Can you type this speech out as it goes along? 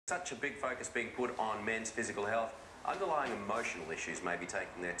Such a big focus being put on men's physical health, underlying emotional issues may be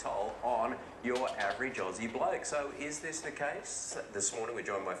taking their toll on your average Aussie bloke. So is this the case? This morning we're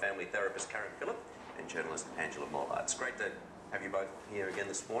joined by family therapist Karen Phillip and journalist Angela Mollard. It's great to have you both here again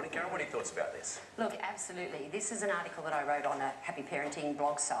this morning. Karen, what are your thoughts about this? Look, absolutely. This is an article that I wrote on a Happy Parenting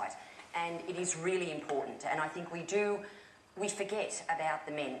blog site, and it is really important. And I think we forget about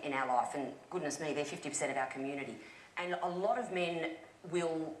the men in our life, and goodness me, they're 50% of our community. And a lot of men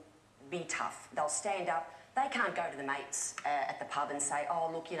will be tough. They'll stand up. They can't go to the mates at the pub and say, oh,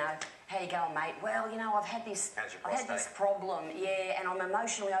 look, you know, how you going, mate? Well, you know, I've had this problem, yeah, and I'm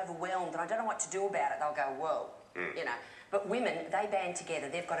emotionally overwhelmed and I don't know what to do about it. They'll go, whoa, you know. But women, they band together.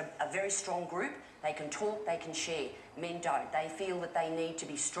 They've got a very strong group. They can talk, they can share. Men don't. They feel that they need to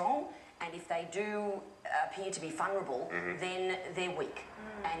be strong, and if they do appear to be vulnerable, then they're weak.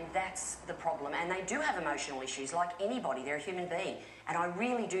 And that's the problem. And they do have emotional issues, like anybody. They're a human being. And I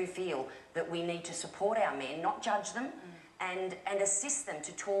really do feel that we need to support our men, not judge them, and assist them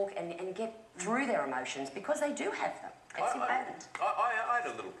to talk and get through their emotions, because they do have them. It's important. I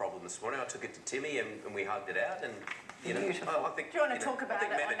had a little problem this morning. I took it to Timmy and we hugged it out. And you know, I think, do you want to talk about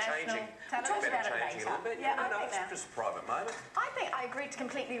it on national television? Men are changing a little bit. Yeah, no, it's just a private moment. I think I agree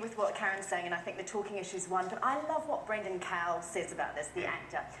completely with what Karen's saying, and I think the talking issue is one. But I love what Brendan Cowell says about this, the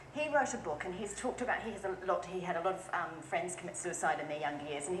actor. He wrote a book, and he's talked about he had a lot of friends commit suicide in their younger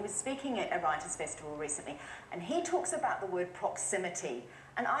years, and he was speaking at a writers' festival recently, and he talks about the word proximity,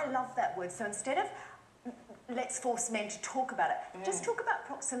 and I love that word. So instead of let's force men to talk about it. Just talk about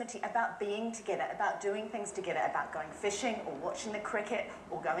proximity, about being together, about doing things together, about going fishing or watching the cricket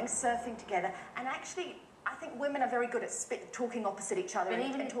or going surfing together. And actually, I think women are very good at talking opposite each other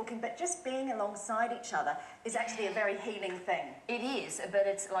but just being alongside each other is actually a very healing thing. It is, but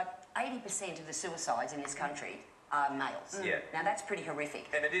it's like 80% of the suicides in this country are males. Yeah. Now that's pretty horrific.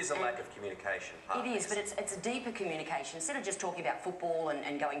 And it is a lack of communication. It is, but it's a deeper communication. Instead of just talking about football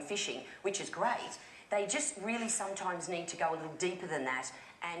and going fishing, which is great, they just really sometimes need to go a little deeper than that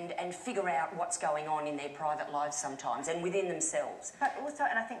and figure out what's going on in their private lives sometimes and within themselves. But also,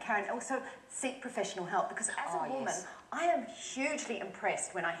 and I think, Karen, also seek professional help, because as a woman, I am hugely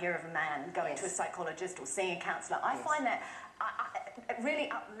impressed when I hear of a man going to a psychologist or seeing a counsellor. I find that really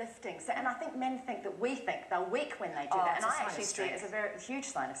uplifting. So, and I think men think that we think they're weak when they do that, and I actually see it as a very huge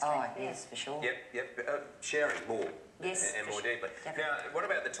sign of strength. Oh, yes, for sure. Yep. Sharing more. Yes, and more deeply. Definitely. Now, what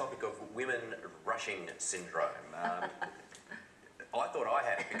about the topic of women rushing syndrome? I thought I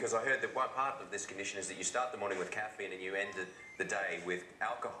had it because I heard that one part of this condition is that you start the morning with caffeine and you end the day with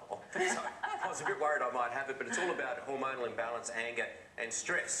alcohol. So I was a bit worried I might have it, but it's all about hormonal imbalance, anger and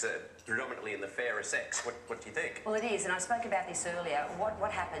stress, predominantly in the fairer sex. What do you think? Well, it is, and I spoke about this earlier.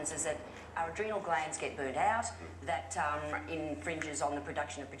 What happens is that our adrenal glands get burnt out. That infringes on the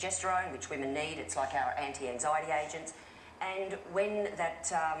production of progesterone, which women need. It's like our anti-anxiety agents. And when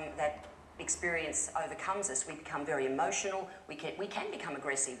that experience overcomes us, we become very emotional. We can become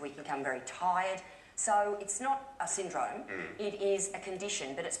aggressive. We can become very tired. So it's not a syndrome. It is a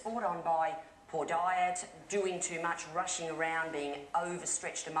condition, but it's brought on by poor diet, doing too much, rushing around, being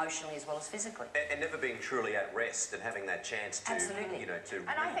overstretched emotionally as well as physically. And never being truly at rest and having that chance to, you know, to And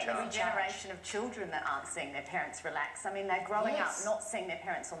I think there's a generation of children that aren't seeing their parents relax. I mean, they're growing up not seeing their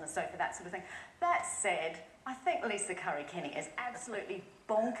parents on the sofa, that sort of thing. That said, I think Lisa Curry-Kenny is absolutely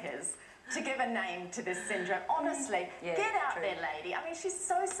bonkers to give a name to this syndrome. Honestly, get out there, lady. I mean, she's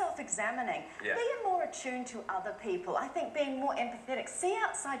so self-examining. Be more attuned to other people. I think being more empathetic. See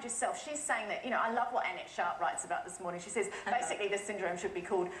outside yourself. She's saying that, you know, I love what Annette Sharp writes about this morning. She says, basically, this syndrome should be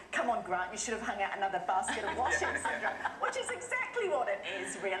called, come on, Grant, you should have hung out another basket of washing syndrome, which is exactly what it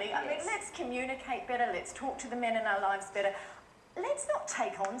is, really. I mean, let's communicate better. Let's talk to the men in our lives better. Let's not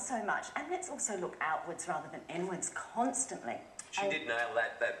take on so much, and let's also look outwards rather than inwards constantly. She did nail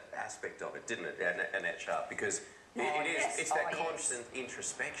that aspect of it, didn't it, Annette Sharp? Because it's that constant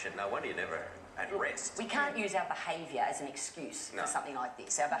introspection. No wonder you're never at rest. We can't use our behaviour as an excuse for something like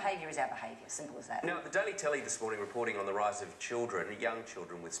this. Our behaviour is our behaviour, simple as that. Now, the Daily Telly this morning reporting on the rise of children, young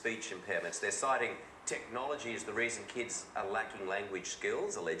children with speech impairments. They're citing technology as the reason kids are lacking language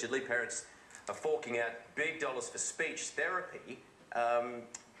skills. Allegedly, parents are forking out big dollars for speech therapy.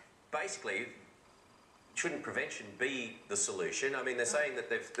 Basically, shouldn't prevention be the solution? I mean, they're saying that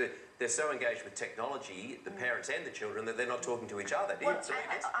they're so engaged with technology, the parents and the children, that they're not talking to each other.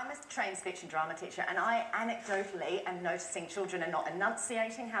 I'm a trained speech and drama teacher, and I anecdotally am noticing children are not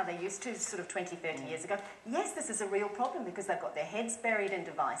enunciating how they used to sort of 20, 30 years ago. Yes, this is a real problem because they've got their heads buried in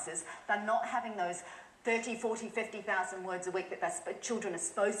devices. They're not having those 30, 40, 50,000 words a week that children are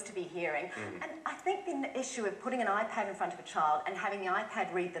supposed to be hearing. And I think the issue of putting an iPad in front of a child and having the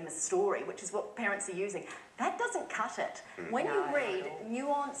iPad read them a story, which is what parents are using, that doesn't cut it. When you read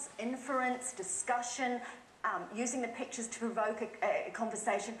nuance, inference, discussion, using the pictures to provoke a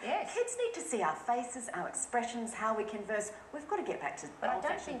conversation, kids need to see our faces, our expressions, how we converse. We've got to get back to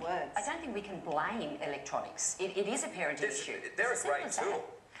old-fashioned words. I don't think we can blame electronics. It is a parenting issue. They're a great tool.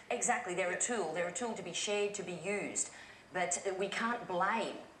 Exactly, they're a tool. They're a tool to be shared, to be used. But we can't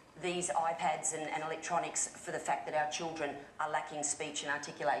blame these iPads and electronics for the fact that our children are lacking speech and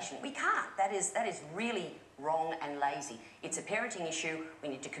articulation. We can't. That is really wrong and lazy. It's a parenting issue. We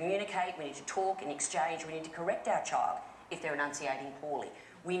need to communicate, we need to talk and exchange, we need to correct our child if they're enunciating poorly.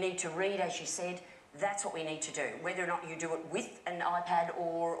 We need to read, as you said. That's what we need to do. Whether or not you do it with an iPad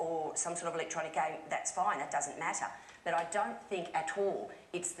or some sort of electronic game, that's fine, that doesn't matter. But I don't think at all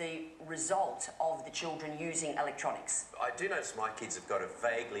it's the result of the children using electronics. I do notice my kids have got a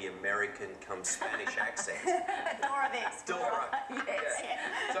vaguely American come Spanish accent. Dora the Explorer. Dora. Yes.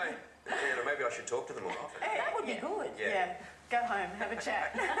 Yeah. So, maybe I should talk to them more often. That would be good. Yeah. Go home, have a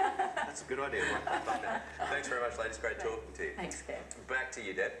chat. That's a good idea. Thanks very much, ladies. Great talking to you. Thanks, Kev. Back to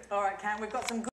you, Deb. All right, Cam, we've got some good